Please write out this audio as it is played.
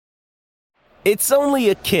It's only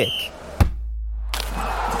a kick,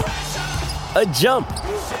 a jump,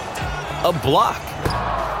 a block.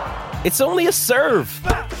 It's only a serve.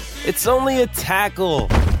 It's only a tackle,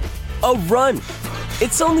 a run.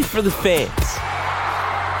 It's only for the fans.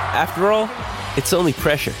 After all, it's only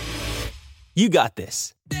pressure. You got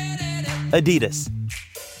this. Adidas.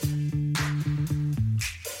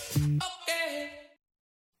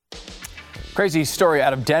 Crazy story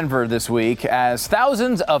out of Denver this week as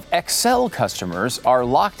thousands of Xcel customers are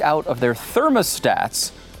locked out of their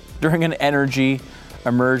thermostats during an energy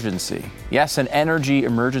emergency. Yes, an energy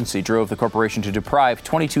emergency drove the corporation to deprive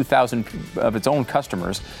 22,000 of its own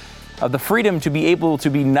customers of the freedom to be able to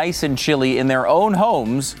be nice and chilly in their own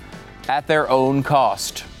homes at their own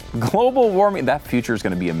cost. Global warming, that future is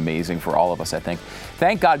going to be amazing for all of us, I think.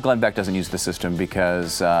 Thank God Glenn Beck doesn't use the system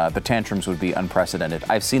because the tantrums would be unprecedented.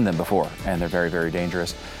 I've seen them before, and they're very, very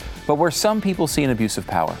dangerous. But where some people see an abuse of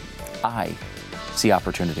power, I see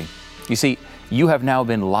opportunity. You see, you have now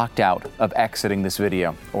been locked out of exiting this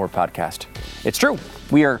video or podcast. It's true.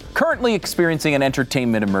 We are currently experiencing an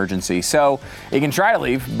entertainment emergency, so you can try to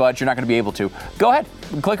leave, but you're not going to be able to. Go ahead,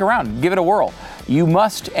 click around, give it a whirl. You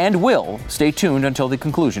must and will stay tuned until the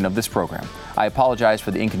conclusion of this program. I apologize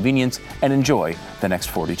for the inconvenience and enjoy the next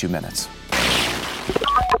 42 minutes.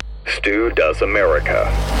 Stu Does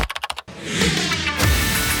America.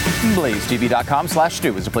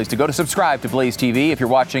 BlazeTV.com/Stu is a place to go to subscribe to Blaze TV. If you're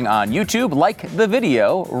watching on YouTube, like the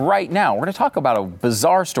video right now. We're going to talk about a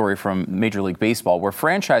bizarre story from Major League Baseball where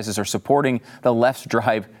franchises are supporting the left's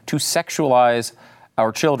drive to sexualize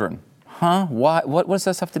our children. Huh? Why? What does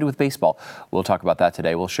this have to do with baseball? We'll talk about that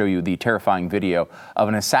today. We'll show you the terrifying video of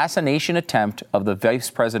an assassination attempt of the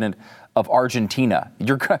vice president of Argentina.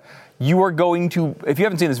 You are going to, if you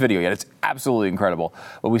haven't seen this video yet, it's absolutely incredible.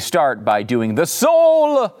 But we start by doing the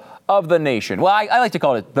soul of the nation. Well, I like to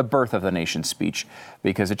call it the birth of the nation speech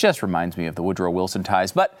because it just reminds me of the Woodrow Wilson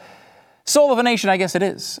ties. But soul of a nation, I guess it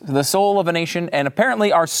is. The soul of a nation, and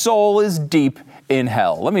apparently our soul is deep in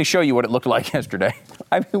hell. Let me show you what it looked like yesterday.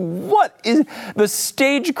 I mean, what is the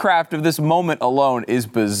stagecraft of this moment alone is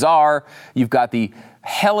bizarre. You've got the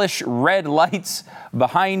hellish red lights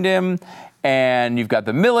behind him, and you've got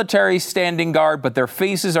the military standing guard, but their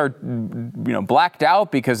faces are, blacked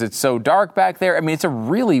out because it's so dark back there. I mean, it's a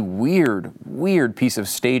really weird piece of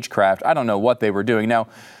stagecraft. I don't know what they were doing. Now,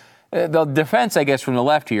 the defense, I guess, from the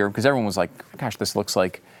left here, because everyone was like, gosh, this looks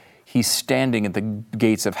like he's standing at the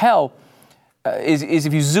gates of hell, is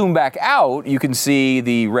if you zoom back out, you can see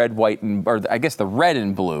the red, white, the red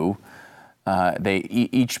and blue.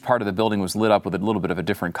 Each part of the building was lit up with a little bit of a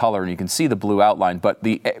different color, and you can see the blue outline. But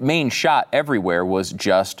the main shot everywhere was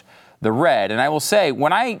just the red. And I will say,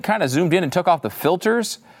 when I kind of zoomed in and took off the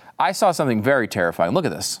filters, I saw something very terrifying. Look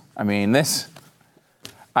at this. I mean,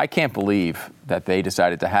 I can't believe that they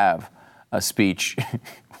decided to have a speech.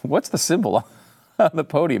 What's the symbol on the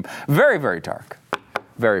podium? Very, very dark.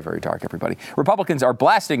 Very, very dark, everybody. Republicans are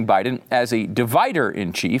blasting Biden as a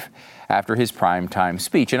divider-in-chief after his primetime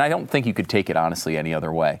speech. And I don't think you could take it, honestly, any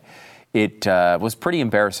other way. It was pretty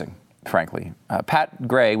embarrassing, frankly. Pat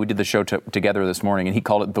Gray, we did the show together this morning, and he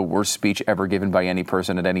called it the worst speech ever given by any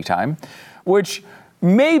person at any time, which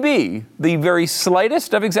may be the very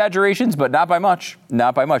slightest of exaggerations, but not by much.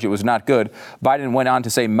 Not by much. It was not good. Biden went on to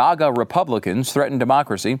say MAGA Republicans threaten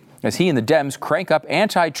democracy as he and the Dems crank up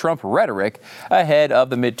anti-Trump rhetoric ahead of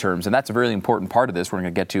the midterms. And that's a very important part of this we're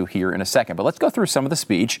going to get to here in a second. But let's go through some of the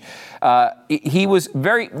speech.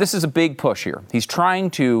 This is a big push here. He's trying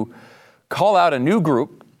to call out a new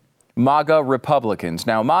group, MAGA Republicans.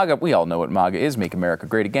 Now, MAGA, we all know what MAGA is, Make America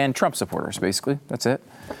Great Again, Trump supporters, basically. That's it.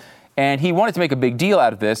 And he wanted to make a big deal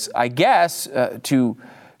out of this, I guess, to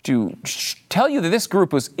tell you that this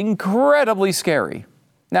group was incredibly scary.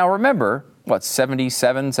 Now, remember,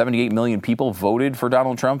 78 million people voted for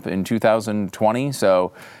Donald Trump in 2020.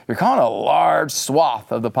 So you're calling a large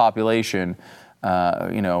swath of the population,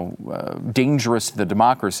 dangerous to the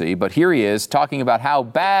democracy. But here he is talking about how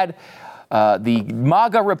bad the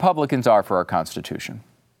MAGA Republicans are for our Constitution.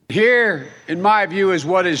 Here, in my view, is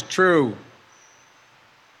what is true.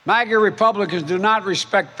 MAGA Republicans do not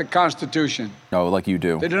respect the Constitution. No, like you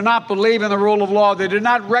do. They do not believe in the rule of law. They do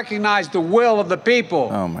not recognize the will of the people.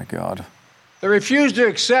 Oh, my God. They refuse to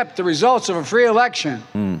accept the results of a free election.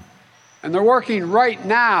 And they're working right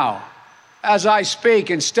now, as I speak,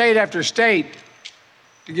 in state after state,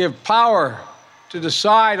 to give power to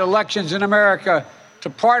decide elections in America to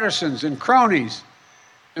partisans and cronies,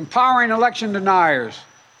 empowering election deniers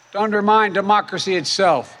to undermine democracy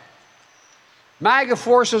itself. MAGA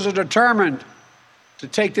forces are determined to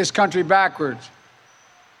take this country backwards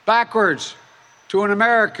to an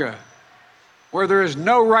America where there is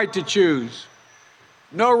no right to choose,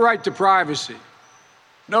 no right to privacy,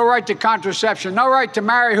 no right to contraception, no right to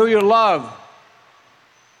marry who you love.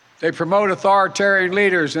 They promote authoritarian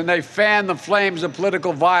leaders and they fan the flames of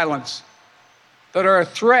political violence that are a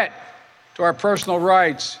threat to our personal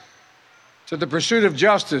rights, to the pursuit of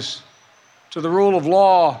justice, to the rule of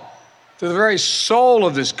law, to the very soul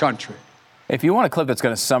of this country. If you want a clip that's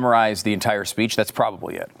going to summarize the entire speech, that's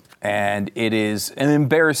probably it. And it is an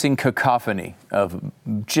embarrassing cacophony of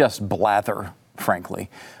just blather, frankly.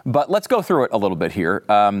 But let's go through it a little bit here.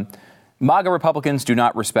 MAGA Republicans do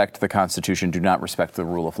not respect the Constitution, do not respect the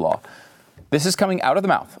rule of law. This is coming out of the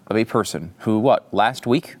mouth of a person who, last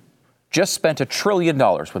week just spent $1 trillion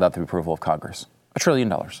without the approval of Congress. $1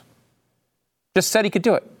 trillion. Just said he could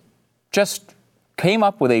do it. Just came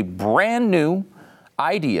up with a brand new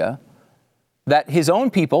idea that his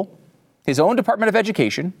own people, his own Department of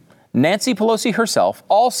Education, Nancy Pelosi herself,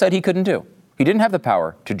 all said he couldn't do. He didn't have the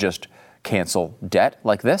power to just cancel debt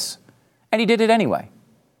like this, and he did it anyway.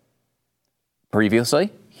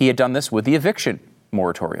 Previously, he had done this with the eviction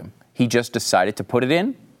moratorium. He just decided to put it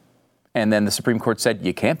in, and then the Supreme Court said,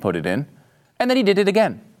 you can't put it in, and then he did it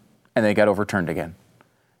again, and then it got overturned again.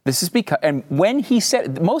 This is because, and when he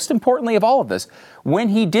said, most importantly of all of this, when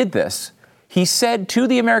he did this, he said to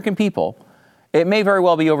the American people, it may very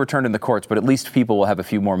well be overturned in the courts, but at least people will have a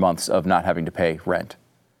few more months of not having to pay rent.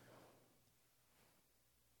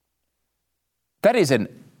 That is an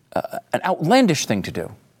outlandish thing to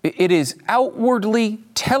do. It is outwardly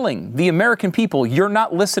telling the American people you're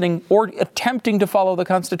not listening or attempting to follow the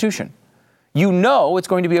Constitution. You know it's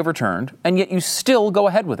going to be overturned, and yet you still go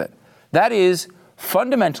ahead with it. That is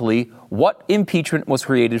fundamentally what impeachment was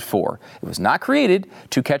created for. It was not created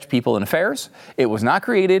to catch people in affairs. It was not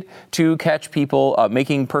created to catch people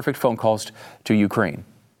making perfect phone calls to Ukraine.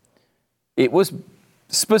 It was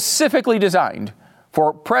specifically designed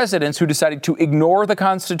for presidents who decided to ignore the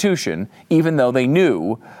Constitution, even though they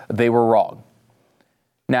knew they were wrong.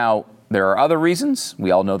 Now, there are other reasons.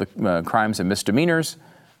 We all know the crimes and misdemeanors.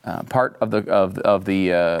 Part of the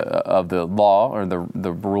law, or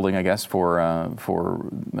the ruling, I guess, for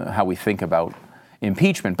how we think about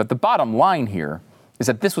impeachment. But the bottom line here is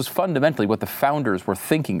that this was fundamentally what the founders were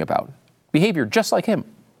thinking about. Behavior just like him.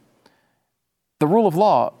 The rule of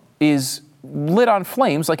law is lit on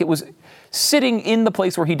flames like it was sitting in the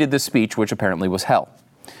place where he did this speech, which apparently was hell.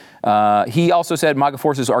 He also said MAGA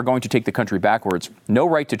forces are going to take the country backwards. No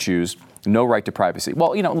right to choose, no right to privacy.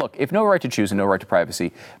 Well, look, if no right to choose and no right to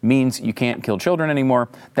privacy means you can't kill children anymore,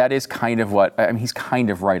 that is kind of he's kind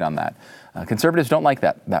of right on that. Conservatives don't like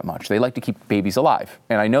that much. They like to keep babies alive.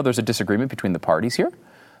 And I know there's a disagreement between the parties here.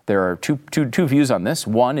 There are two views on this.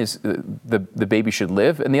 One is the baby should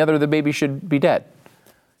live, and the other, the baby should be dead.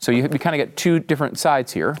 So you kind of get two different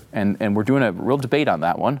sides here, and we're doing a real debate on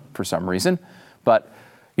that one for some reason. But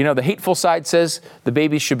the hateful side says the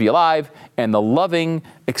babies should be alive, and the loving,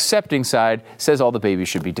 accepting side says all the babies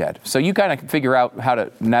should be dead. So you kind of figure out how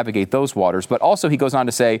to navigate those waters. But also he goes on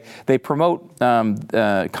to say they promote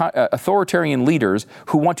authoritarian leaders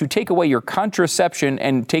who want to take away your contraception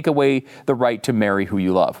and take away the right to marry who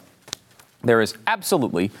you love. There is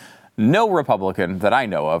absolutely no Republican that I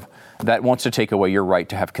know of that wants to take away your right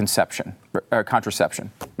to have contraception.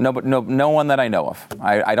 No one that I know of.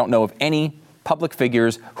 I don't know of any public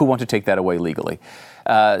figures who want to take that away legally.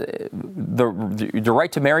 The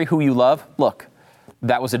right to marry who you love, look,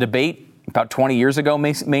 that was a debate about 20 years ago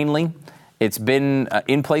mainly. It's been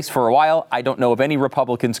in place for a while. I don't know of any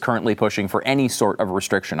Republicans currently pushing for any sort of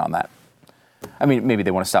restriction on that. I mean, maybe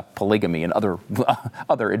they want to stop polygamy and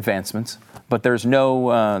other advancements, but he's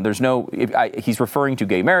referring to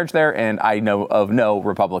gay marriage there, and I know of no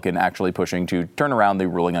Republican actually pushing to turn around the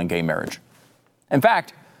ruling on gay marriage. In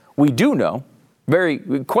fact, we do know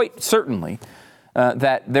quite certainly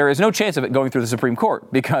that there is no chance of it going through the Supreme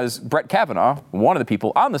Court, because Brett Kavanaugh, one of the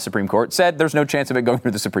people on the Supreme Court, said there's no chance of it going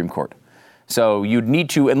through the Supreme Court. So you'd need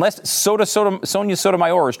to, unless Sonia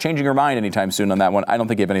Sotomayor is changing her mind anytime soon on that one, I don't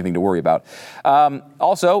think you have anything to worry about.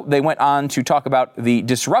 Also, they went on to talk about the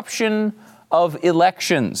disruption of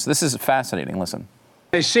elections. This is fascinating. Listen.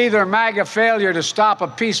 They see their MAGA failure to stop a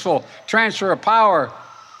peaceful transfer of power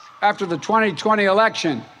after the 2020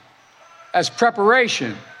 election as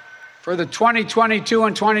preparation for the 2022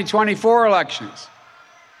 and 2024 elections.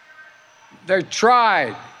 They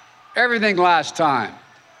tried everything last time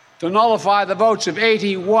to nullify the votes of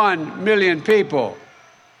 81 million people.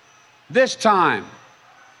 This time,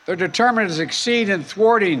 they're determined to succeed in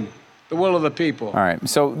thwarting the will of the people. All right,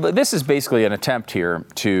 so this is basically an attempt here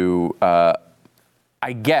to,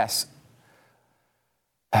 I guess,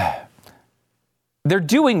 they're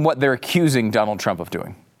doing what they're accusing Donald Trump of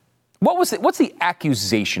doing. What's the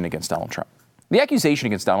accusation against Donald Trump? The accusation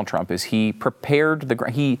against Donald Trump is he prepared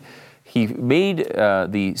he made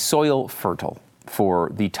the soil fertile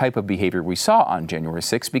for the type of behavior we saw on January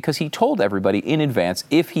 6th because he told everybody in advance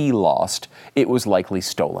if he lost, it was likely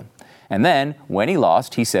stolen. And then when he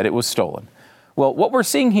lost, he said it was stolen. Well, what we're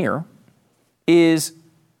seeing here is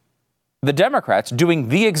the Democrats doing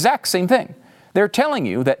the exact same thing. They're telling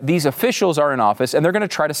you that these officials are in office and they're going to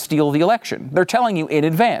try to steal the election. They're telling you in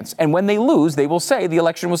advance. And when they lose, they will say the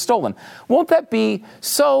election was stolen. Won't that be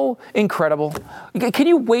so incredible? Can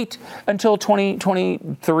you wait until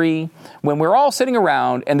 2023 when we're all sitting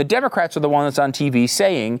around and the Democrats are the one that's on TV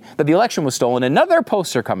saying that the election was stolen and none of their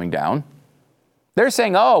posts are coming down? They're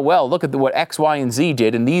saying, oh, well, look at what X, Y, and Z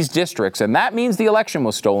did in these districts, and that means the election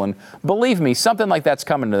was stolen. Believe me, something like that's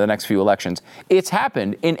coming to the next few elections. It's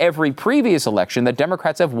happened in every previous election that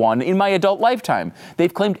Democrats have won in my adult lifetime.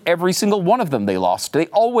 They've claimed every single one of them they lost. They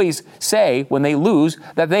always say when they lose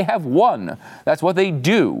that they have won. That's what they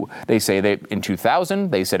do. They say that in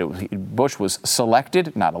 2000, they said Bush was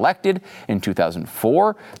selected, not elected. In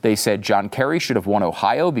 2004, they said John Kerry should have won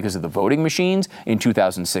Ohio because of the voting machines. In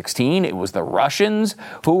 2016, it was the Russians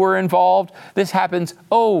who were involved. This happens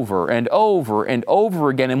over and over and over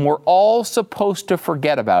again, and we're all supposed to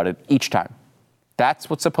forget about it each time. That's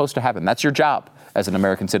what's supposed to happen. That's your job as an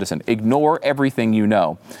American citizen. Ignore everything you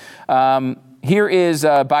know. Here is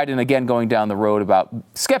Biden again going down the road about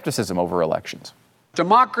skepticism over elections.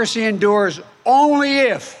 Democracy endures only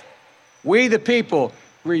if we, the people,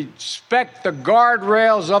 respect the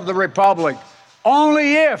guardrails of the republic.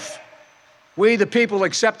 Only if we, the people,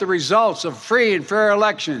 accept the results of free and fair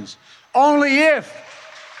elections. Only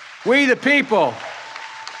if we, the people,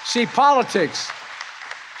 see politics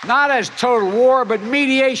not as total war, but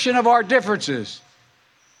mediation of our differences.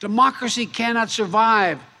 Democracy cannot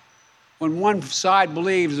survive when one side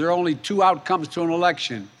believes there are only two outcomes to an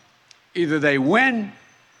election. Either they win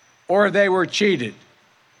or they were cheated.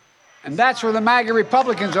 And that's where the MAGA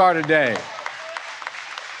Republicans are today.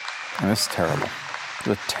 That's terrible.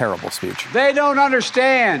 A terrible speech. They don't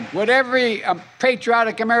understand what every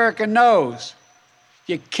patriotic American knows.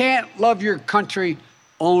 You can't love your country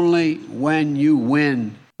only when you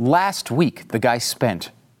win. Last week, the guy spent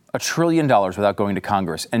 $1 trillion without going to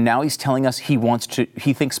Congress, and now he's telling us he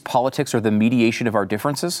thinks politics are the mediation of our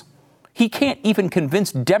differences. He can't even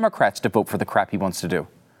convince Democrats to vote for the crap he wants to do.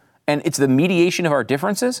 And it's the mediation of our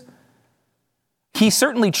differences? He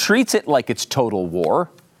certainly treats it like it's total war.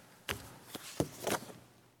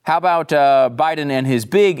 How about Biden and his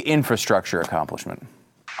big infrastructure accomplishment?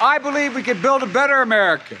 I believe we could build a better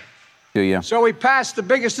America. Do you? So we passed the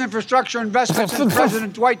biggest infrastructure investment since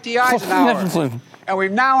President Dwight D. Eisenhower. And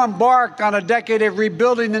we've now embarked on a decade of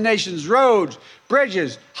rebuilding the nation's roads,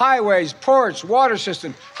 bridges, highways, ports, water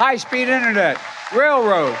systems, high-speed internet,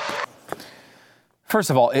 railroads. First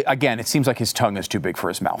of all, again, it seems like his tongue is too big for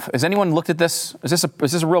his mouth. Has anyone looked at this? Is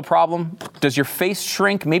this a real problem? Does your face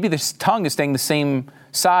shrink? Maybe this tongue is staying the same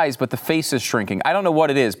size, but the face is shrinking. I don't know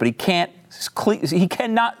what it is, but he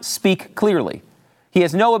cannot speak clearly. He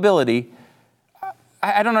has no ability.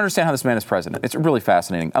 I don't understand how this man is president. It's really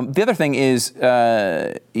fascinating. The other thing is,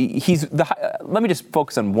 let me just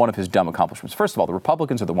focus on one of his dumb accomplishments. First of all, the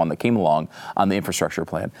Republicans are the one that came along on the infrastructure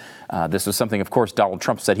plan. This was something, of course, Donald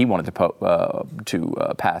Trump said he wanted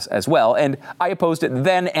to pass as well, and I opposed it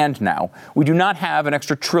then and now. We do not have an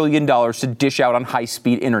extra $1 trillion to dish out on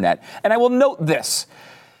high-speed internet. And I will note this.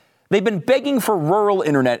 They've been begging for rural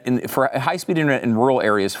internet, for high-speed internet in rural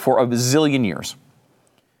areas for a bazillion years.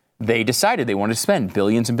 They decided they wanted to spend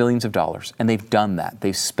billions and billions of dollars, and they've done that.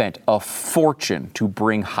 They've spent a fortune to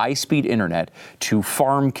bring high-speed internet to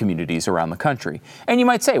farm communities around the country. And you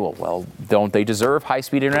might say, well, don't they deserve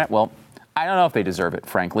high-speed internet? Well, I don't know if they deserve it,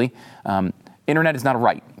 frankly. Internet is not a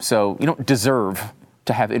right, so you don't deserve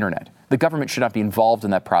to have internet. The government should not be involved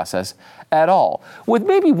in that process at all, with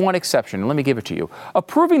maybe one exception, and let me give it to you,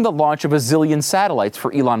 approving the launch of a zillion satellites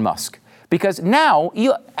for Elon Musk. Because now,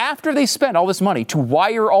 after they spent all this money to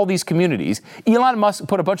wire all these communities, Elon Musk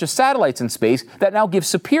put a bunch of satellites in space that now give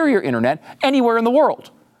superior internet anywhere in the world.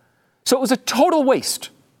 So it was a total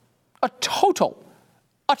waste. A total,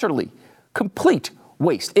 utterly, complete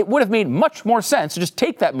waste. It would have made much more sense to just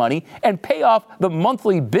take that money and pay off the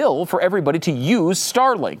monthly bill for everybody to use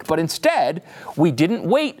Starlink. But instead, we didn't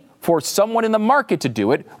wait for someone in the market to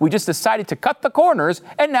do it. We just decided to cut the corners,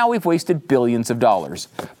 and now we've wasted billions of dollars.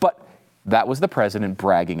 But that was the president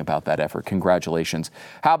bragging about that effort. Congratulations.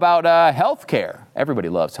 How about health care? Everybody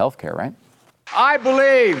loves health care, right? I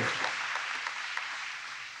believe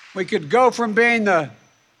we could go from being the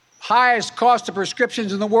highest cost of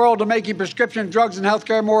prescriptions in the world to making prescription drugs and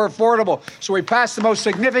healthcare more affordable. So we passed the most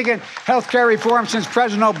significant healthcare reform since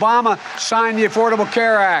President Obama signed the Affordable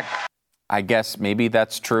Care Act. I guess maybe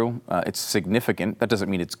that's true. It's significant. That doesn't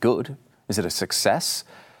mean it's good. Is it a success?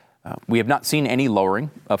 We have not seen any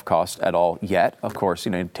lowering of cost at all yet. Of course,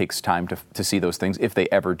 it takes time to see those things if they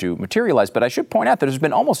ever do materialize. But I should point out that there's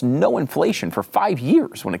been almost no inflation for 5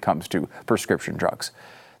 years when it comes to prescription drugs.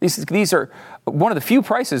 These are one of the few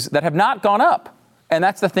prices that have not gone up. And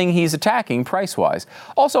that's the thing he's attacking price-wise.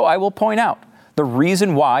 Also, I will point out, the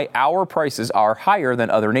reason why our prices are higher than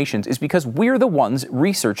other nations is because we're the ones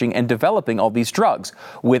researching and developing all these drugs.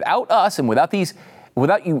 Without us and without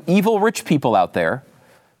you evil rich people out there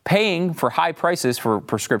paying for high prices for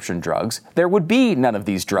prescription drugs, there would be none of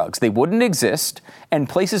these drugs. They wouldn't exist, and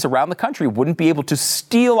places around the country wouldn't be able to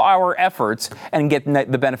steal our efforts and get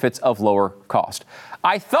the benefits of lower cost.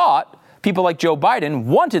 I thought people like Joe Biden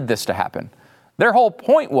wanted this to happen. Their whole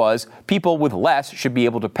point was people with less should be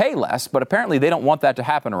able to pay less, but apparently they don't want that to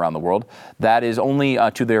happen around the world. That is only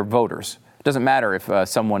to their voters. It doesn't matter if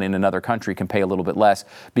someone in another country can pay a little bit less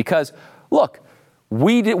because, look,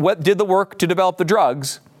 we did the work to develop the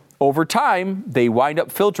drugs. Over time, they wind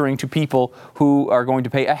up filtering to people who are going to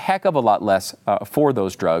pay a heck of a lot less for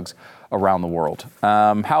those drugs around the world.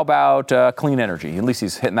 How about clean energy? At least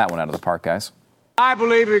he's hitting that one out of the park, guys. I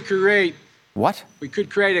believe we create. What? We could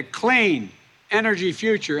create a clean energy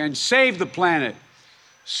future and save the planet.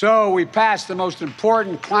 So we passed the most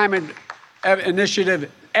important climate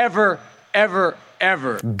initiative ever.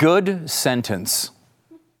 Good sentence.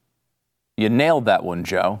 You nailed that one,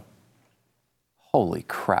 Joe. Holy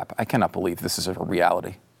crap. I cannot believe this is a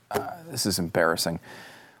reality. This is embarrassing.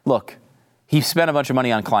 Look, he spent a bunch of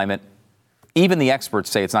money on climate. Even the experts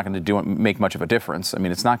say it's not going to make much of a difference. I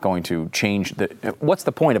mean, it's not going to change. What's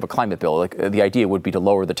the point of a climate bill? Like, the idea would be to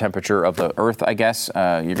lower the temperature of the Earth, I guess.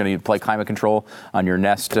 You're going to need to apply climate control on your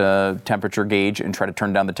Nest temperature gauge and try to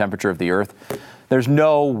turn down the temperature of the Earth. There's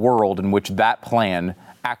no world in which that plan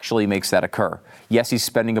actually makes that occur. Yes, he's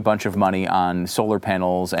spending a bunch of money on solar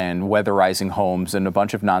panels and weatherizing homes and a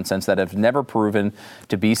bunch of nonsense that have never proven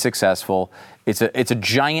to be successful. It's a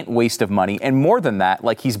giant waste of money. And more than that,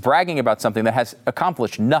 like, he's bragging about something that has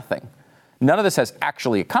accomplished nothing. None of this has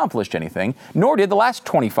actually accomplished anything, nor did the last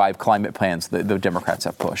 25 climate plans that the Democrats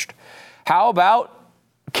have pushed. How about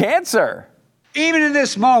cancer? Even in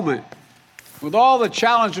this moment, with all the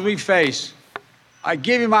challenges we face, I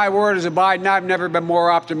give you my word as a Biden, I've never been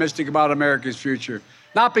more optimistic about America's future.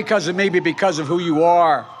 Not because of me, but because of who you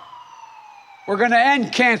are. We're going to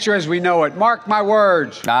end cancer as we know it. Mark my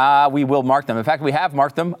words. We will mark them. In fact, we have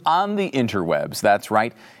marked them on the interwebs. That's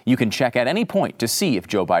right. You can check at any point to see if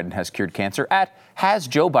Joe Biden has cured cancer at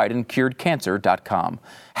hasjoebidencuredcancer.com.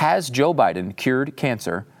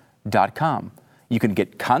 Hasjoebidencuredcancer.com. You can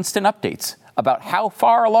get constant updates about how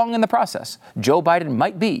far along in the process Joe Biden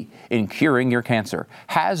might be in curing your cancer.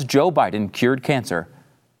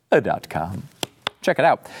 HasJoeBidenCuredCancer.com. Check it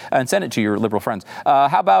out and send it to your liberal friends.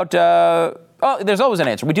 How about, there's always an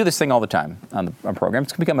answer. We do this thing all the time on the program.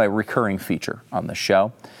 It's become a recurring feature on the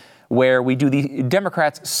show where we do the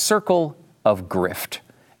Democrats' Circle of Grift.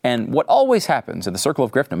 And what always happens in the circle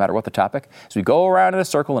of grift, no matter what the topic, is we go around in a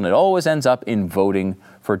circle and it always ends up in voting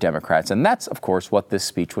for Democrats. And that's, of course, what this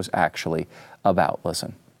speech was actually about.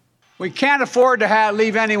 Listen. We can't afford to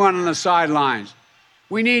leave anyone on the sidelines.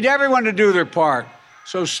 We need everyone to do their part.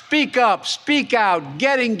 So speak up, speak out,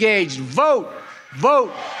 get engaged, vote,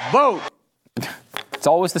 vote, vote. It's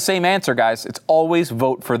always the same answer, guys. It's always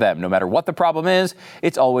vote for them. No matter what the problem is,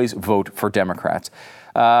 it's always vote for Democrats.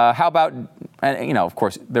 How about, and of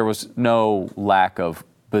course, there was no lack of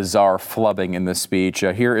bizarre flubbing in this speech.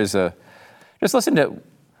 Here is just listen to,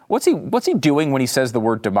 what's he doing when he says the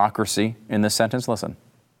word democracy in this sentence? Listen.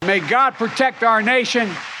 May God protect our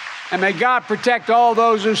nation, and may God protect all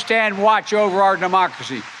those who stand watch over our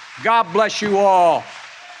democracy. God bless you all.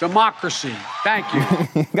 Democracy. Thank you.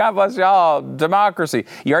 God bless you all. Democracy.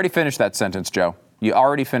 You already finished that sentence, Joe. You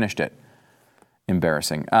already finished it.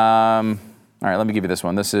 Embarrassing. All right, let me give you this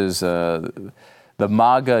one. This is the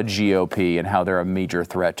MAGA GOP and how they're a major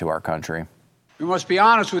threat to our country. We must be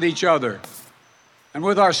honest with each other and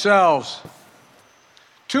with ourselves.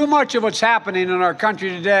 Too much of what's happening in our country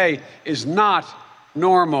today is not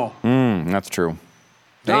normal. That's true.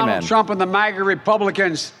 Donald Amen. Trump and the MAGA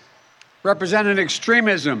Republicans represent an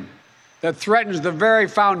extremism that threatens the very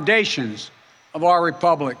foundations of our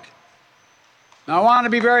republic. Now, I want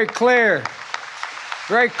to be very clear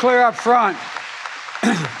up front.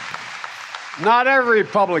 Not every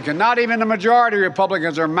Republican, not even the majority of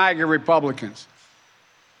Republicans are MAGA Republicans.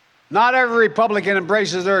 Not every Republican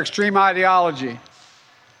embraces their extreme ideology.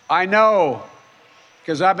 I know,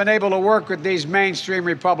 because I've been able to work with these mainstream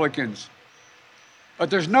Republicans. But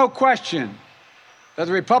there's no question that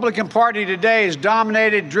the Republican Party today is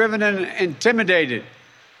dominated, driven, and intimidated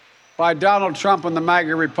by Donald Trump and the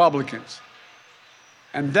MAGA Republicans.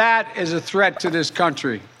 And that is a threat to this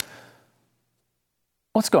country.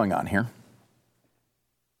 What's going on here?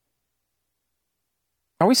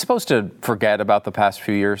 Are we supposed to forget about the past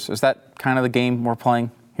few years? Is that kind of the game we're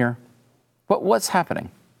playing here? What's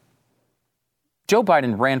happening? Joe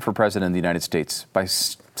Biden ran for president of the United States by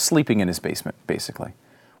sleeping in his basement, basically.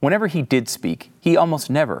 Whenever he did speak, he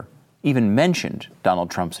almost never even mentioned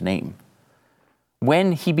Donald Trump's name.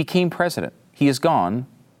 When he became president, he has gone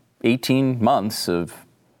 18 months of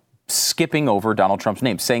skipping over Donald Trump's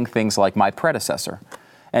name, saying things like my predecessor.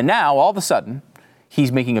 And now, all of a sudden,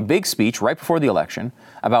 he's making a big speech right before the election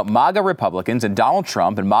about MAGA Republicans and Donald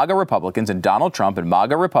Trump and MAGA Republicans and Donald Trump and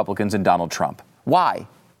MAGA Republicans and Donald Trump. Why?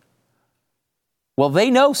 Well,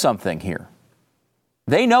 they know something here.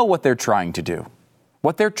 They know what they're trying to do.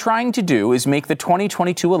 What they're trying to do is make the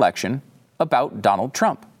 2022 election about Donald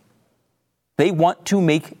Trump. They want to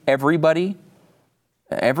make everybody,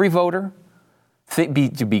 every voter, to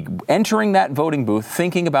be entering that voting booth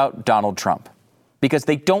thinking about Donald Trump, because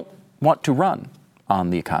they don't want to run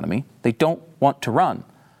on the economy. They don't want to run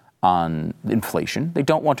on inflation. They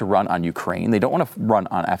don't want to run on Ukraine. They don't want to run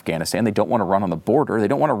on Afghanistan. They don't want to run on the border. They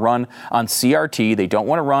don't want to run on CRT. They don't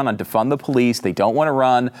want to run on defund the police. They don't want to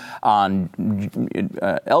run on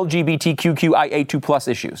LGBTQIA2+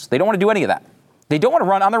 issues. They don't want to do any of that. They don't want to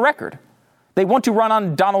run on the record. They want to run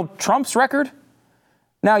on Donald Trump's record.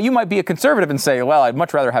 Now, you might be a conservative and say, well, I'd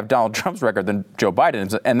much rather have Donald Trump's record than Joe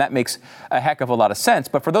Biden's, and that makes a heck of a lot of sense.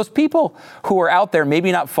 But for those people who are out there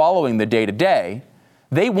maybe not following the day-to-day,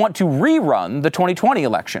 they want to rerun the 2020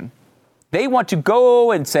 election. They want to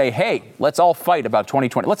go and say, hey, let's all fight about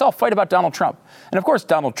 2020. Let's all fight about Donald Trump. And of course,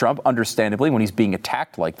 Donald Trump, understandably, when he's being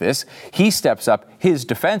attacked like this, he steps up his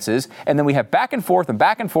defenses. And then we have back and forth and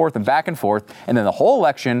back and forth and back and forth. And then the whole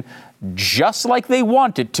election, just like they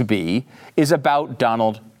want it to be, is about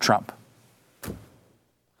Donald Trump.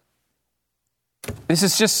 This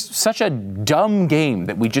is just such a dumb game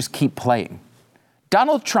that we just keep playing.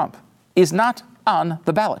 Donald Trump is not on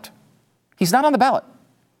the ballot. He's not on the ballot.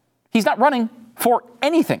 He's not running for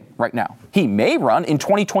anything right now. He may run in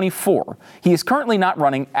 2024. He is currently not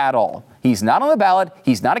running at all. He's not on the ballot.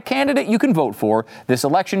 He's not a candidate you can vote for. This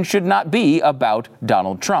election should not be about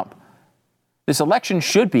Donald Trump. This election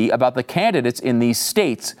should be about the candidates in these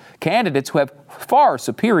states, candidates who have far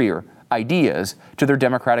superior ideas to their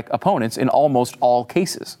Democratic opponents in almost all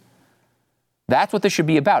cases. That's what this should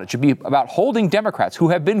be about. It should be about holding Democrats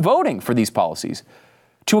who have been voting for these policies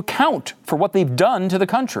to account for what they've done to the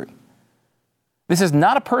country. This is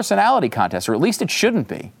not a personality contest, or at least it shouldn't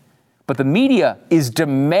be. But the media is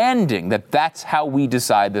demanding that that's how we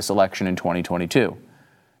decide this election in 2022.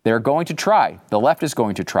 They're going to try. The left is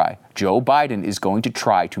going to try. Joe Biden is going to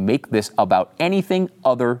try to make this about anything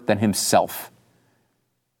other than himself.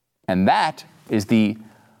 And that is the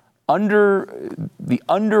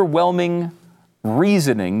underwhelming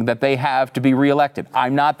reasoning that they have to be reelected.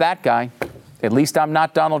 I'm not that guy. At least I'm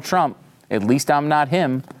not Donald Trump. At least I'm not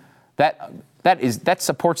him. That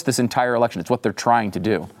supports this entire election. It's what they're trying to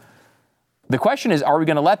do. The question is, are we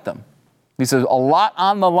going to let them? There's a lot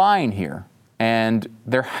on the line here. And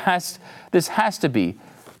this has to be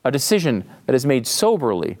a decision that is made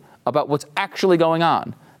soberly about what's actually going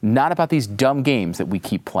on, not about these dumb games that we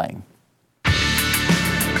keep playing.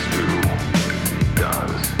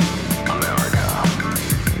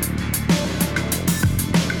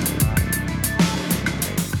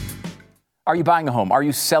 Are you buying a home? Are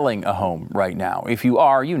you selling a home right now? If you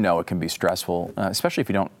are, you know it can be stressful, especially if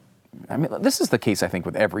you don't. I mean, this is the case, I think,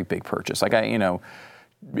 with every big purchase.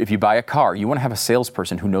 If you buy a car, you want to have a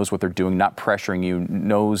salesperson who knows what they're doing, not pressuring you,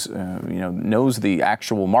 knows the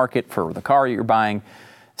actual market for the car you're buying.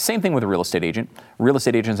 Same thing with a real estate agent.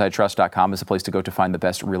 RealestateAgentsITrust.com is the place to go to find the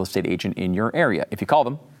best real estate agent in your area. If you call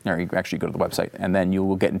them, or you actually go to the website, and then you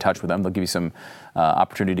will get in touch with them. They'll give you some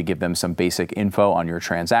opportunity to give them some basic info on your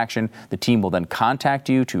transaction. The team will then contact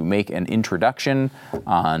you to make an introduction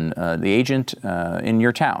on the agent in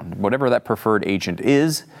your town, whatever that preferred agent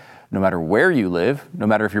is. No matter where you live, no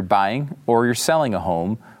matter if you're buying or you're selling a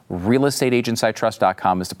home,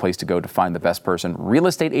 RealestateAgentsITrust.com is the place to go to find the best person.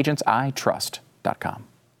 RealestateAgentsITrust.com.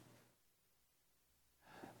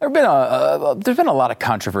 There's been a lot of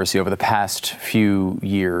controversy over the past few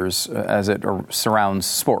years as it surrounds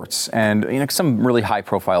sports, and some really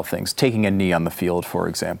high-profile things. Taking a knee on the field, for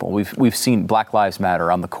example. We've seen Black Lives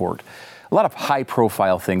Matter on the court. A lot of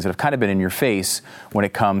high-profile things that have kind of been in your face when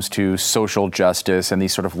it comes to social justice and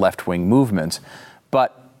these sort of left-wing movements.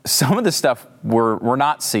 But some of the stuff we're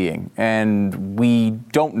not seeing and we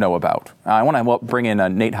don't know about. I want to bring in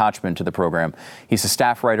Nate Hotchman to the program. He's a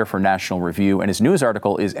staff writer for National Review, and his news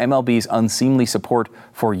article is MLB's unseemly support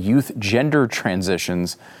for youth gender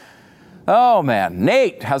transitions. Oh, man.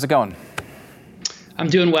 Nate, how's it going? I'm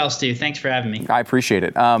doing well, Stu. Thanks for having me. I appreciate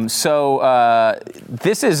it. This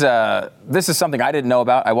is something I didn't know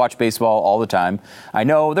about. I watch baseball all the time. I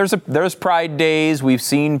know there's Pride days. We've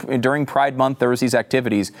seen during Pride Month there was these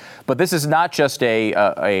activities, but this is not just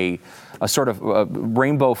a sort of a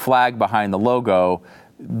rainbow flag behind the logo.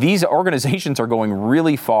 These organizations are going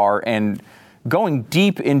really far and going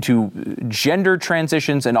deep into gender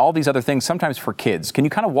transitions and all these other things, sometimes for kids. Can you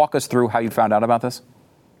kind of walk us through how you found out about this?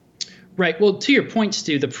 Right. Well, to your point,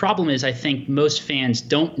 Stu, the problem is I think most fans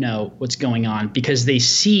don't know what's going on because they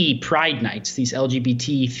see Pride nights, these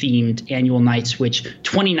LGBT-themed annual nights, which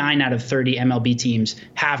 29 out of 30 MLB teams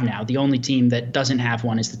have now. The only team that doesn't have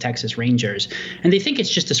one is the Texas Rangers. And they think it's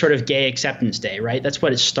just a sort of gay acceptance day, right? That's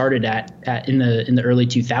what it started at in the early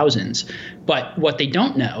 2000s. But what they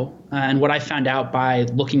don't know, and what I found out by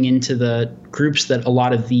looking into the groups that a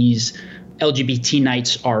lot of these LGBT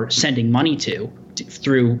nights are sending money to,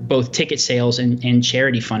 through both ticket sales and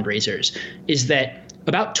charity fundraisers, is that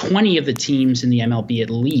about 20 of the teams in the MLB at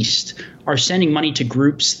least are sending money to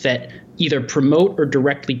groups that either promote or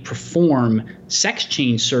directly perform sex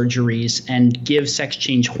change surgeries and give sex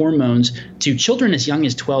change hormones to children as young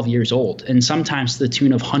as 12 years old, and sometimes to the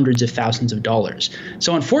tune of hundreds of thousands of dollars.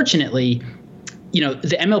 So unfortunately,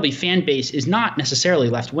 the MLB fan base is not necessarily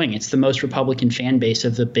left-wing. It's the most Republican fan base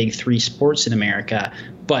of the big three sports in America.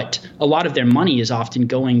 But a lot of their money is often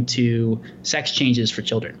going to sex changes for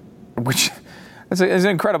children. Which is an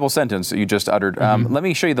incredible sentence that you just uttered. Let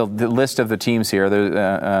me show you the list of the teams here.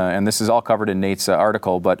 And this is all covered in Nate's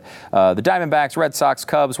article. But the Diamondbacks, Red Sox,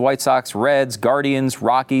 Cubs, White Sox, Reds, Guardians,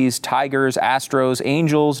 Rockies, Tigers, Astros,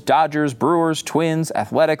 Angels, Dodgers, Brewers, Twins,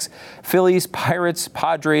 Athletics, Phillies, Pirates,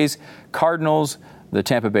 Padres, Cardinals, the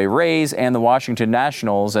Tampa Bay Rays, and the Washington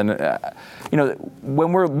Nationals. And,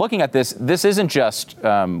 when we're looking at this isn't just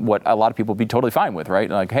what a lot of people would be totally fine with, right?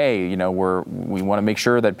 Like, hey, we want to make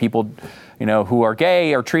sure that people, who are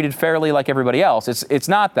gay are treated fairly like everybody else. It's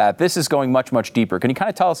not that. This is going much, much deeper. Can you kind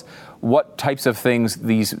of tell us what types of things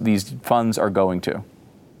these funds are going to?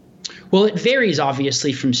 Well, it varies,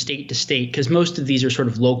 obviously, from state to state, because most of these are sort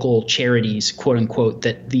of local charities, quote unquote,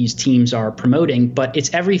 that these teams are promoting. But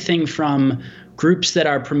it's everything from groups that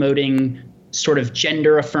are promoting sort of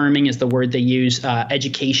gender affirming is the word they use,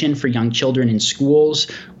 education for young children in schools,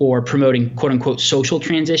 or promoting quote unquote social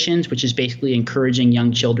transitions, which is basically encouraging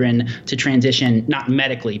young children to transition, not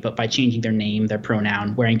medically, but by changing their name, their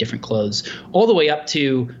pronoun, wearing different clothes, all the way up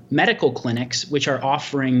to medical clinics, which are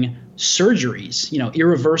offering surgeries,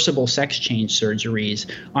 irreversible sex change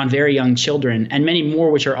surgeries on very young children, and many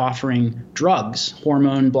more which are offering drugs,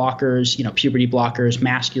 hormone blockers, puberty blockers,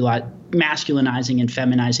 masculinizing and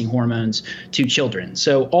feminizing hormones to children.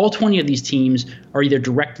 So all 20 of these teams are either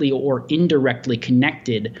directly or indirectly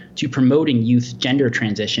connected to promoting youth gender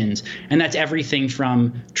transitions. And that's everything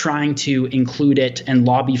from trying to include it and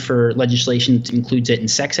lobby for legislation that includes it in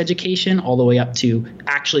sex education, all the way up to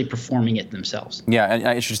actually performing it themselves. Yeah, and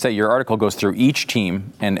I should say your article goes through each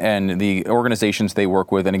team and the organizations they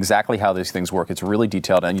work with and exactly how these things work. It's really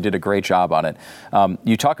detailed, and you did a great job on it.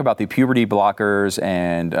 You talk about the puberty blockers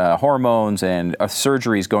and hormones and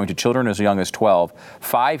surgeries going to children as young as 12.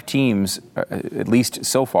 5 teams, at least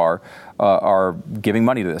so far, are giving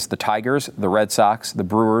money to this. The Tigers, the Red Sox, the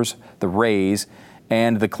Brewers, the Rays,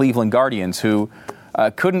 and the Cleveland Guardians, who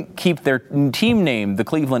couldn't keep their team name, the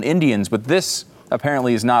Cleveland Indians, but this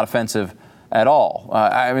apparently is not offensive at all.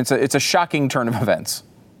 It's a shocking turn of events.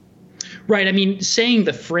 Right. I mean, saying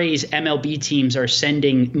the phrase MLB teams are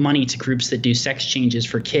sending money to groups that do sex changes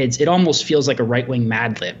for kids, it almost feels like a right-wing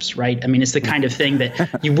Mad Libs, right? I mean, it's the kind of thing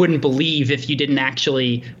that you wouldn't believe if you didn't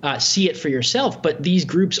actually see it for yourself. But these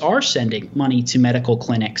groups are sending money to medical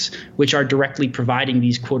clinics, which are directly providing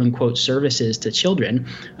these quote-unquote services to children.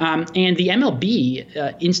 And the MLB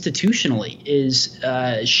institutionally is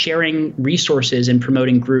sharing resources and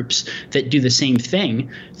promoting groups that do the same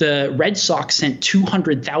thing. The Red Sox sent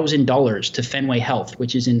 $200,000 doors to Fenway Health,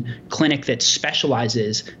 which is a clinic that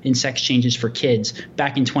specializes in sex changes for kids,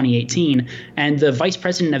 back in 2018. And the vice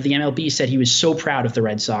president of the MLB said he was so proud of the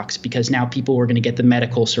Red Sox because now people were going to get the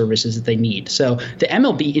medical services that they need. So the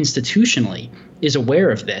MLB institutionally is aware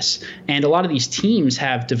of this. And a lot of these teams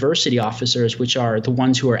have diversity officers, which are the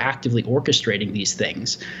ones who are actively orchestrating these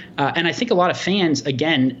things. And I think a lot of fans,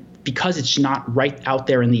 again, because it's not right out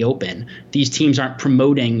there in the open, these teams aren't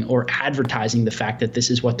promoting or advertising the fact that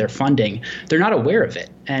this is what they're funding. They're not aware of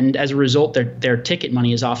it. And as a result, their ticket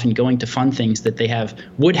money is often going to fund things that they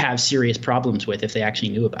would have serious problems with if they actually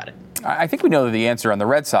knew about it. I think we know the answer on the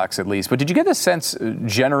Red Sox at least, but did you get the sense,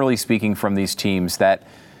 generally speaking, from these teams that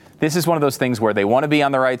this is one of those things where they want to be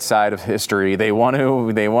on the right side of history. They want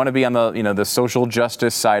to be on the the social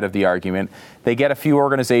justice side of the argument. They get a few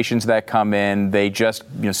organizations that come in. They just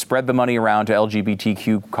spread the money around to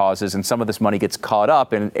LGBTQ causes, and some of this money gets caught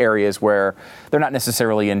up in areas where they're not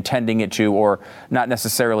necessarily intending it to, or not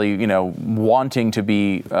necessarily wanting to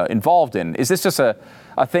be involved in. Is this just a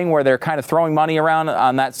thing where they're kind of throwing money around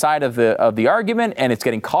on that side of the argument, and it's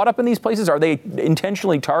getting caught up in these places? Are they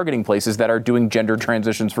intentionally targeting places that are doing gender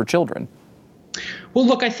transitions for children? Well,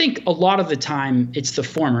 look, I think a lot of the time it's the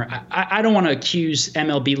former. I don't want to accuse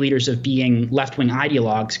MLB leaders of being left-wing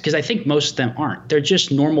ideologues, because I think most of them aren't. They're just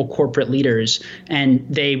normal corporate leaders, and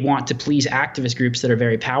they want to please activist groups that are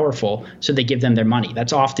very powerful, so they give them their money.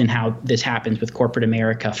 That's often how this happens with corporate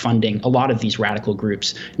America funding a lot of these radical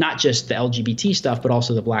groups, not just the LGBT stuff, but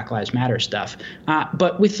also the Black Lives Matter stuff.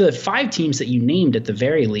 But with the 5 teams that you named at the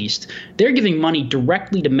very least, they're giving money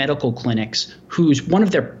directly to medical clinics whose one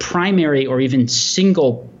of their primary or even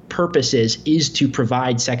single purposes is to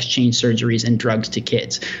provide sex change surgeries and drugs to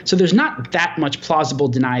kids. So there's not that much plausible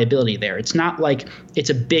deniability there. It's not like it's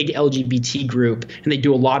a big LGBT group and they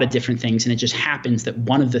do a lot of different things, and it just happens that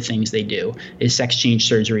one of the things they do is sex change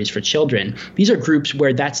surgeries for children. These are groups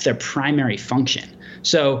where that's their primary function.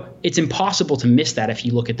 So it's impossible to miss that if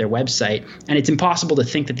you look at their website, and it's impossible to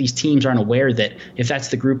think that these teams aren't aware that if that's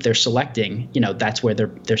the group they're selecting, that's where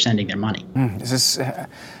they're sending their money.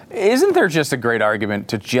 Isn't there just a great argument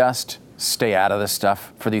to just stay out of this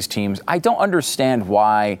stuff for these teams? I don't understand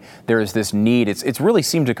why there is this need. It's really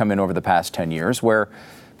seemed to come in over the past 10 years where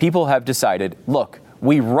people have decided, look,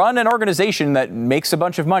 we run an organization that makes a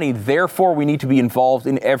bunch of money, therefore we need to be involved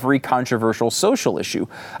in every controversial social issue.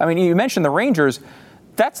 I mean, you mentioned the Rangers.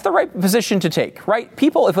 That's the right position to take, right?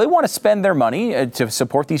 People, if they want to spend their money to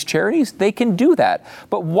support these charities, they can do that.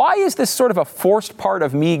 But why is this sort of a forced part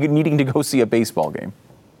of me needing to go see a baseball game?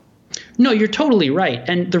 No, you're totally right.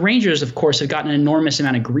 And the Rangers, of course, have gotten an enormous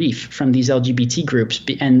amount of grief from these LGBT groups,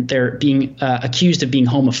 and they're being accused of being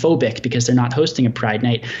homophobic because they're not hosting a Pride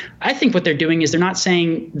Night. I think what they're doing is they're not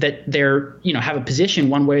saying that they're, have a position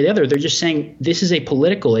one way or the other. They're just saying this is a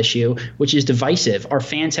political issue, which is divisive. Our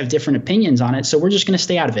fans have different opinions on it, so we're just going to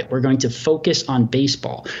stay out of it. We're going to focus on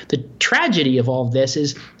baseball. The tragedy of all of this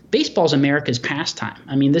is baseball's America's pastime.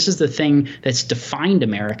 I mean, this is the thing that's defined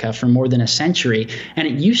America for more than a century. And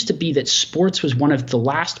it used to be that sports was one of the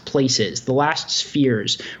last places, the last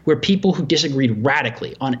spheres, where people who disagreed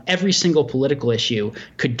radically on every single political issue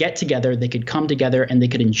could get together, they could come together, and they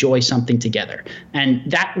could enjoy something together. And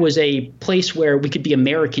that was a place where we could be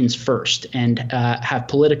Americans first and have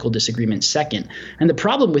political disagreements second. And the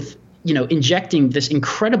problem with injecting this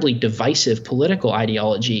incredibly divisive political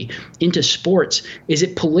ideology into sports is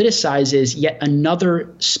it politicizes yet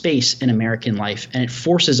another space in American life, and it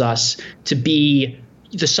forces us to be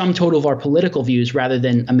the sum total of our political views rather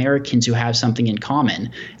than Americans who have something in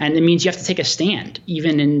common. And it means you have to take a stand,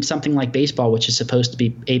 even in something like baseball, which is supposed to be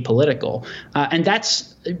apolitical. And that's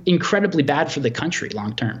incredibly bad for the country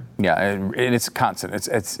long term. Yeah, and it's constant.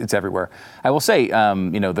 It's everywhere. I will say,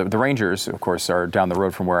 the Rangers, of course, are down the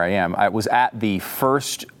road from where I am. I was at the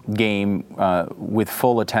first game with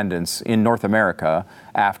full attendance in North America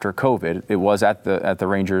after COVID. It was at the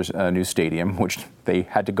Rangers' new stadium, which they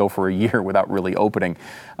had to go for a year without really opening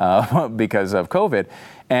because of COVID.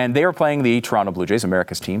 And they were playing the Toronto Blue Jays,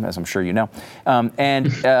 America's team, as I'm sure you know.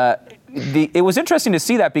 It was interesting to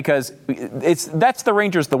see that because that's the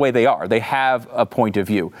Rangers the way they are. They have a point of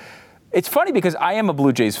view. It's funny because I am a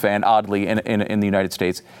Blue Jays fan, oddly, in the United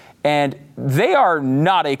States, and they are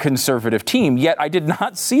not a conservative team, yet I did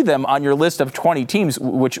not see them on your list of 20 teams,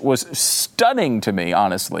 which was stunning to me,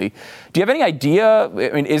 honestly. Do you have any idea?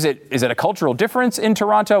 I mean, is it a cultural difference in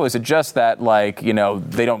Toronto? Is it just that,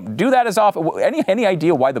 they don't do that as often? Any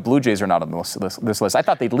idea why the Blue Jays are not on this list? I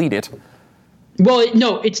thought they'd lead it. Well,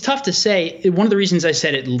 no, it's tough to say. One of the reasons I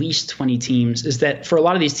said at least 20 teams is that for a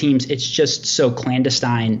lot of these teams, it's just so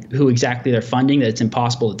clandestine who exactly they're funding that it's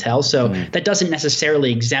impossible to tell. So that doesn't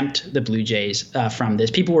necessarily exempt the Blue Jays from this.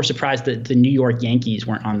 People were surprised that the New York Yankees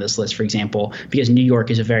weren't on this list, for example, because New York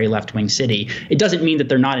is a very left-wing city. It doesn't mean that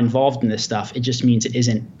they're not involved in this stuff. It just means it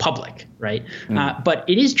isn't public, right? But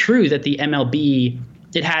it is true that the MLB,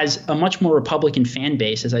 it has a much more Republican fan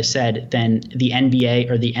base, as I said, than the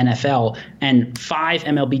NBA or the NFL. And 5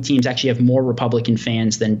 MLB teams actually have more Republican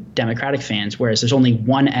fans than Democratic fans, whereas there's only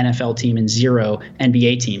 1 NFL team and 0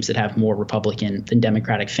 NBA teams that have more Republican than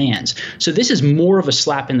Democratic fans. So this is more of a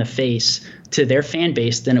slap in the face to their fan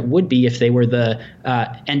base than it would be if they were the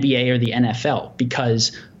NBA or the NFL,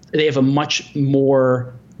 because they have a much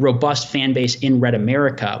more robust fan base in Red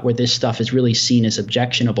America, where this stuff is really seen as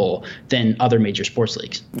objectionable than other major sports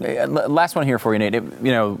leagues. Last one here for you, Nate.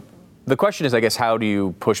 The question is, I guess, how do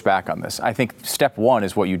you push back on this? I think step one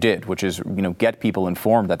is what you did, which is, get people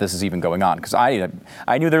informed that this is even going on. Because I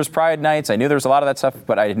knew there was Pride nights, I knew there was a lot of that stuff,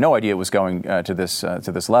 but I had no idea it was going to this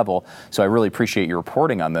level. So I really appreciate your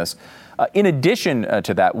reporting on this. In addition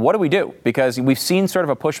to that, what do we do? Because we've seen sort of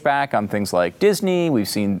a pushback on things like Disney. We've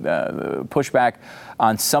seen pushback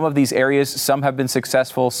on some of these areas. Some have been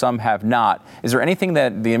successful, some have not. Is there anything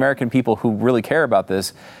that the American people who really care about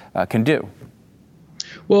this can do?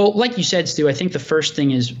 Well, like you said, Stu, I think the first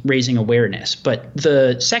thing is raising awareness. But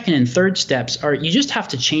the second and third steps are you just have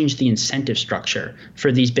to change the incentive structure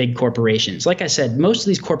for these big corporations. Like I said, most of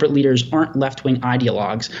these corporate leaders aren't left-wing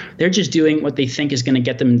ideologues. They're just doing what they think is going to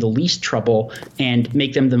get them in the least trouble and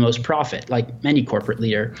make them the most profit, like any corporate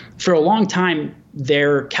leader. For a long time,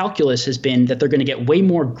 their calculus has been that they're going to get way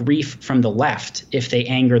more grief from the left if they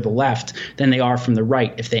anger the left than they are from the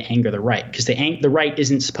right if they anger the right, because the right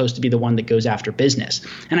isn't supposed to be the one that goes after business.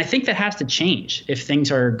 And I think that has to change if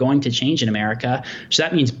things are going to change in America. So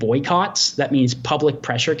that means boycotts, that means public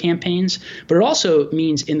pressure campaigns, but it also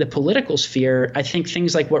means in the political sphere, I think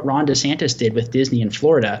things like what Ron DeSantis did with Disney in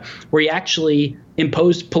Florida, where he actually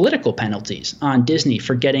imposed political penalties on Disney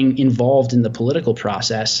for getting involved in the political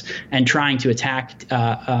process and trying to attack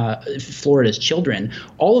Florida's children.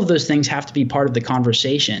 All of those things have to be part of the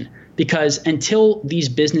conversation, because until these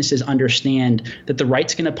businesses understand that the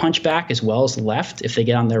right's going to punch back as well as the left if they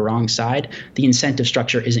get on their wrong side, the incentive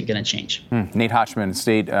structure isn't going to change. Nate Hochman,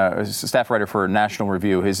 staff writer for National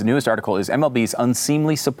Review. His newest article is MLB's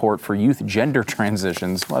Unseemly Support for Youth Gender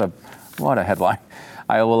Transitions. What a headline.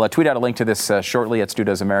 I will tweet out a link to this shortly at Stu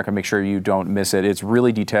Does America. Make sure you don't miss it. It's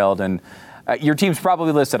really detailed, and your team's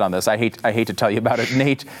probably listed on this. I hate to tell you about it.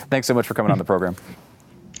 Nate, thanks so much for coming on the program.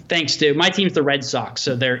 Thanks, Stu. My team's the Red Sox,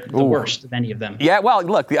 so they're the worst of any of them. Yeah, well,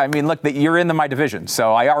 look, you're in my division,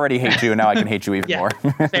 so I already hate you, and now I can hate you even more.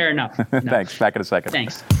 Fair enough. No. Thanks. Back in a second.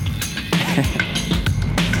 Thanks.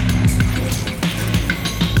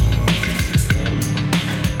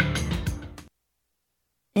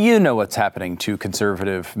 You know what's happening to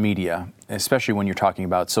conservative media, especially when you're talking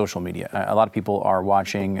about social media. A lot of people are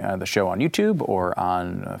watching the show on YouTube or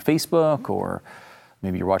on Facebook, or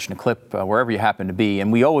maybe you're watching a clip wherever you happen to be.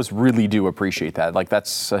 And we always really do appreciate that.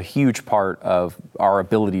 That's a huge part of our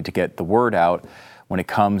ability to get the word out when it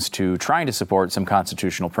comes to trying to support some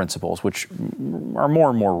constitutional principles, which are more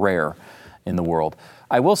and more rare in the world.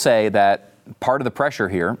 I will say that part of the pressure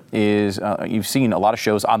here is you've seen a lot of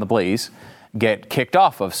shows on the Blaze get kicked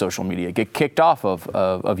off of social media, get kicked off of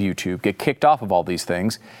YouTube, get kicked off of all these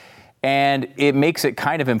things. And it makes it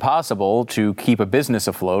kind of impossible to keep a business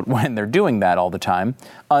afloat when they're doing that all the time,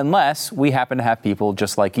 unless we happen to have people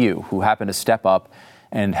just like you who happen to step up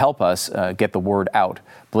and help us get the word out.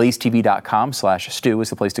 BlazeTV.com/Stu is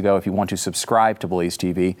the place to go if you want to subscribe to Blaze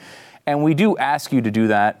TV. And we do ask you to do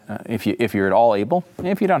that if you're at all able.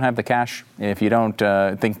 If you don't have the cash, if you don't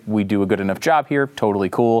think we do a good enough job here, totally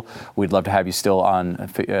cool. We'd love to have you still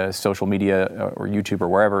on social media or YouTube or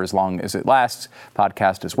wherever, as long as it lasts.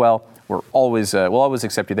 Podcast as well. We'll always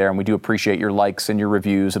accept you there, and we do appreciate your likes and your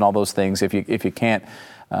reviews and all those things. If you can't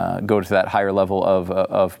go to that higher level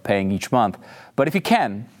of paying each month, but if you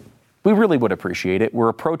can, we really would appreciate it. We're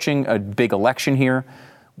approaching a big election here.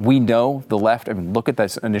 We know the left, look at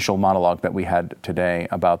this initial monologue that we had today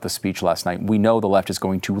about the speech last night. We know the left is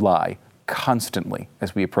going to lie constantly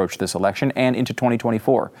as we approach this election and into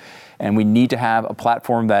 2024. And we need to have a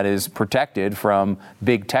platform that is protected from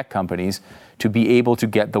big tech companies to be able to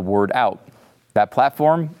get the word out. That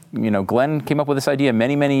platform, Glenn came up with this idea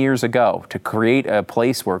many, many years ago to create a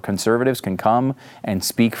place where conservatives can come and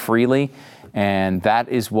speak freely And that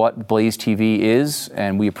is what Blaze TV is,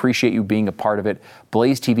 and we appreciate you being a part of it.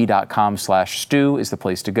 BlazeTV.com/Stu is the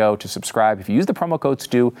place to go to subscribe. If you use the promo code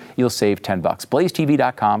Stu, you'll save $10.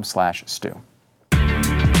 BlazeTV.com/Stu.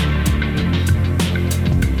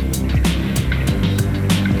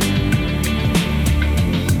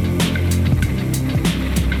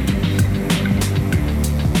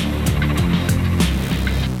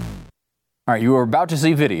 All right, you are about to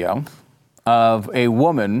see video of a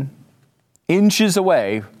woman inches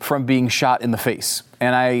away from being shot in the face.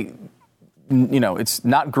 And it's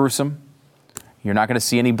not gruesome. You're not going to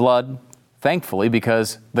see any blood, thankfully,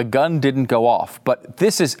 because the gun didn't go off. But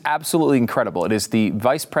this is absolutely incredible. It is the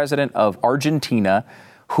vice president of Argentina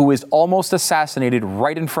who is almost assassinated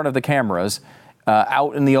right in front of the cameras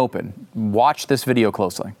out in the open. Watch this video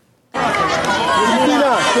closely.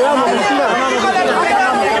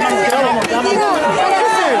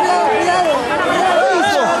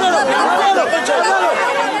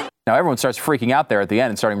 Now everyone starts freaking out there at the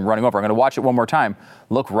end and starting running over. I'm going to watch it one more time.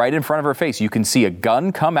 Look right in front of her face. You can see a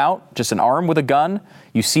gun come out, just an arm with a gun.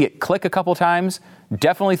 You see it click a couple times.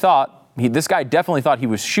 This guy definitely thought he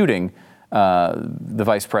was shooting the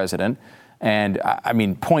vice president. And I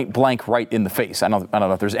mean, point blank right in the face. I don't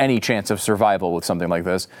know if there's any chance of survival with something like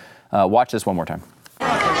this. Watch this one more time.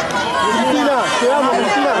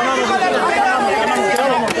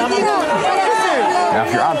 Now,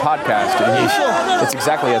 if you're on podcast, it's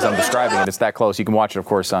exactly as I'm describing it. It's that close. You can watch it, of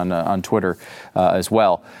course, on Twitter as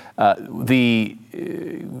well.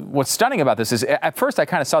 What's stunning about this is, at first I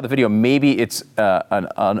kind of saw the video. Maybe it's an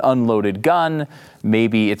unloaded gun.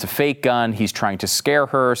 Maybe it's a fake gun. He's trying to scare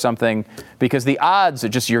her or something. Because the odds,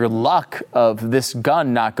 just your luck of this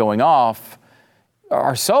gun not going off,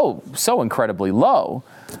 are so incredibly low.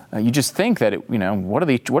 You just think that, what are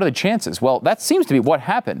the chances? Well, that seems to be what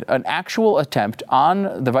happened. An actual attempt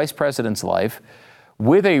on the vice president's life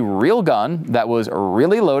with a real gun that was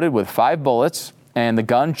really loaded with 5 bullets, and the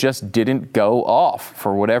gun just didn't go off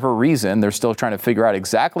for whatever reason. They're still trying to figure out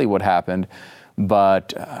exactly what happened.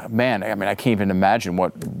 But man, I mean, I can't even imagine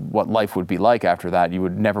what life would be like after that. You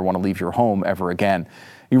would never want to leave your home ever again.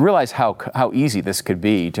 You realize how easy this could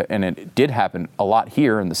be, and it did happen a lot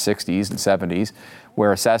here in the 60s and 70s,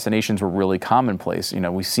 where assassinations were really commonplace.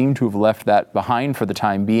 We seem to have left that behind for the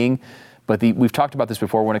time being, but we've talked about this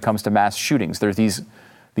before when it comes to mass shootings. There's these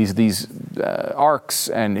arcs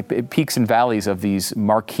and peaks and valleys of these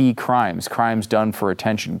marquee crimes done for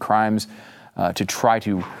attention, crimes to try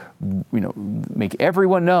to make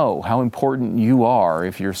everyone know how important you are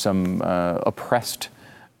if you're some oppressed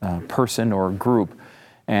person or group.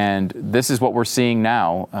 And this is what we're seeing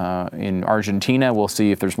now in Argentina. We'll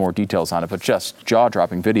see if there's more details on it, but just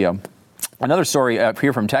jaw-dropping video. Another story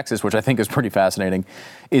here from Texas, which I think is pretty fascinating,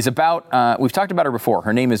 is about, we've talked about her before.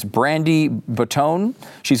 Her name is Brandy Botone.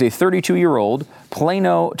 She's a 32-year-old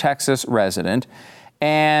Plano, Texas resident,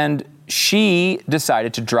 and she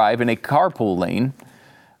decided to drive in a carpool lane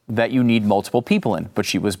that you need multiple people in, but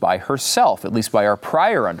she was by herself. At least by our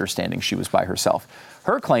prior understanding, she was by herself.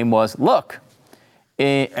 Her claim was, look,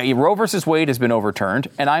 a Roe versus Wade has been overturned,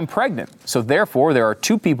 and I'm pregnant. So therefore, there are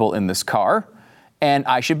 2 people in this car, and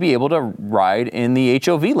I should be able to ride in the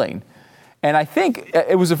HOV lane. And I think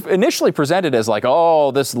it was initially presented as like, oh,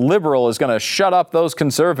 this liberal is going to shut up those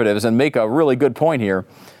conservatives and make a really good point here.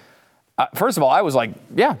 First of all, I was like,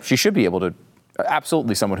 yeah, she should be able to.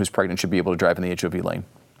 Absolutely, someone who's pregnant should be able to drive in the HOV lane.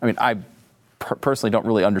 I mean, I personally don't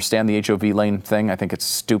really understand the HOV lane thing. I think it's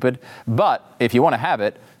stupid. But if you want to have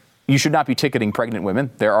it, you should not be ticketing pregnant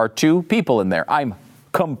women. There are 2 people in there. I'm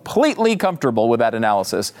completely comfortable with that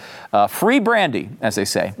analysis. Free Brandy, as they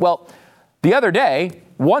say. Well, the other day,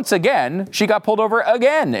 once again, she got pulled over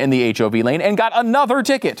again in the HOV lane and got another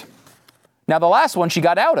ticket. Now, the last one she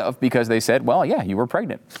got out of because they said, well, yeah, you were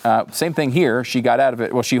pregnant. Same thing here. She got out of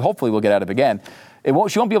it. Well, she hopefully will get out of it again. She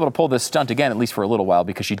won't be able to pull this stunt again, at least for a little while,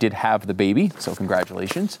 because she did have the baby. So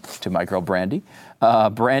congratulations to my girl, Brandy.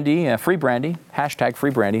 Free Brandy, hashtag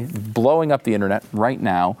Free Brandy, blowing up the internet right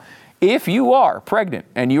now. If you are pregnant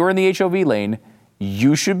and you are in the HOV lane,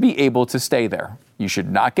 you should be able to stay there. You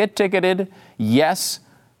should not get ticketed. Yes,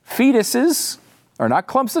 fetuses are not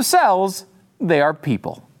clumps of cells. They are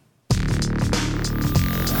people.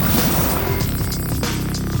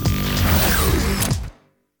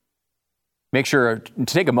 Make sure to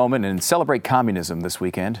take a moment and celebrate communism this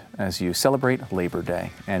weekend as you celebrate Labor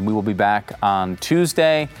Day. And we will be back on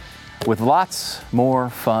Tuesday with lots more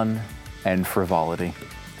fun and frivolity.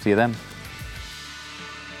 See you then.